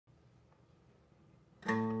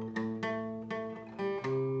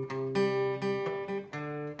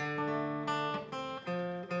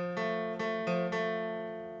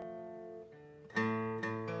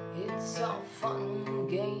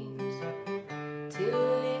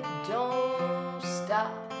till it don't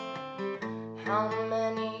stop. How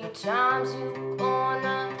many times you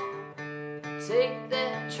gonna take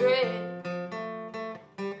that trip?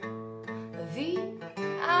 The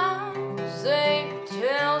eyes, they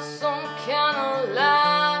tell some kind of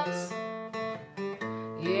lies.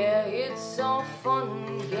 Yeah, it's all fun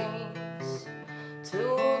and games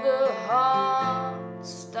till the heart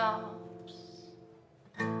stops.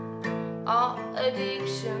 Our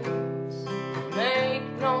addictions make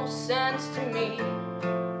no sense to me.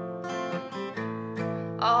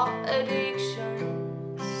 Our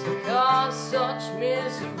addictions cause such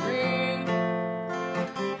misery.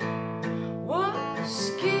 We're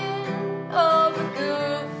scared of the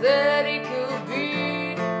good that it could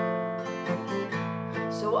be.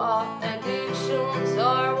 So our addictions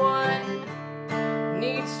are what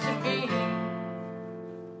needs to be.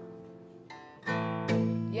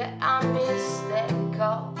 Yeah, I miss that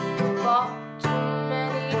call far too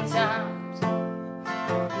many times.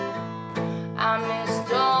 I missed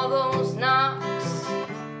all those knocks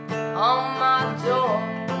on my door.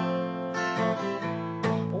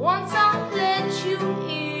 Once I let you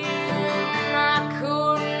in, I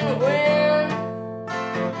couldn't win.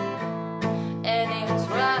 And it's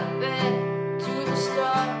right back to the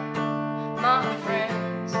start, my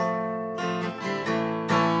friends.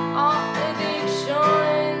 Our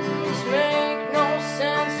addictions make no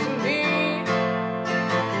sense to me.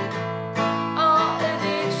 Our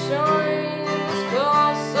addictions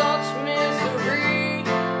cause such misery.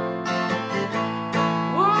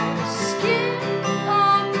 We're scared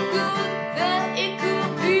of the good that it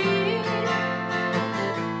could be.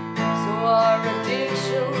 So our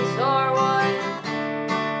addictions are what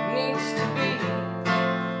needs to be.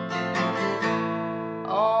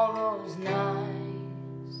 All those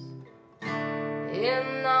nights in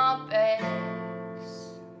our bags,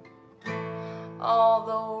 all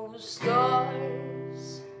those scars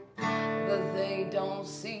that they don't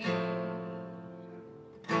see.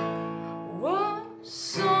 We're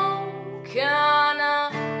so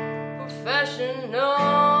kinda professional,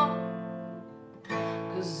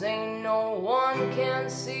 'cause ain't no one can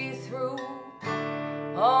see through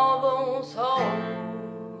all those holes.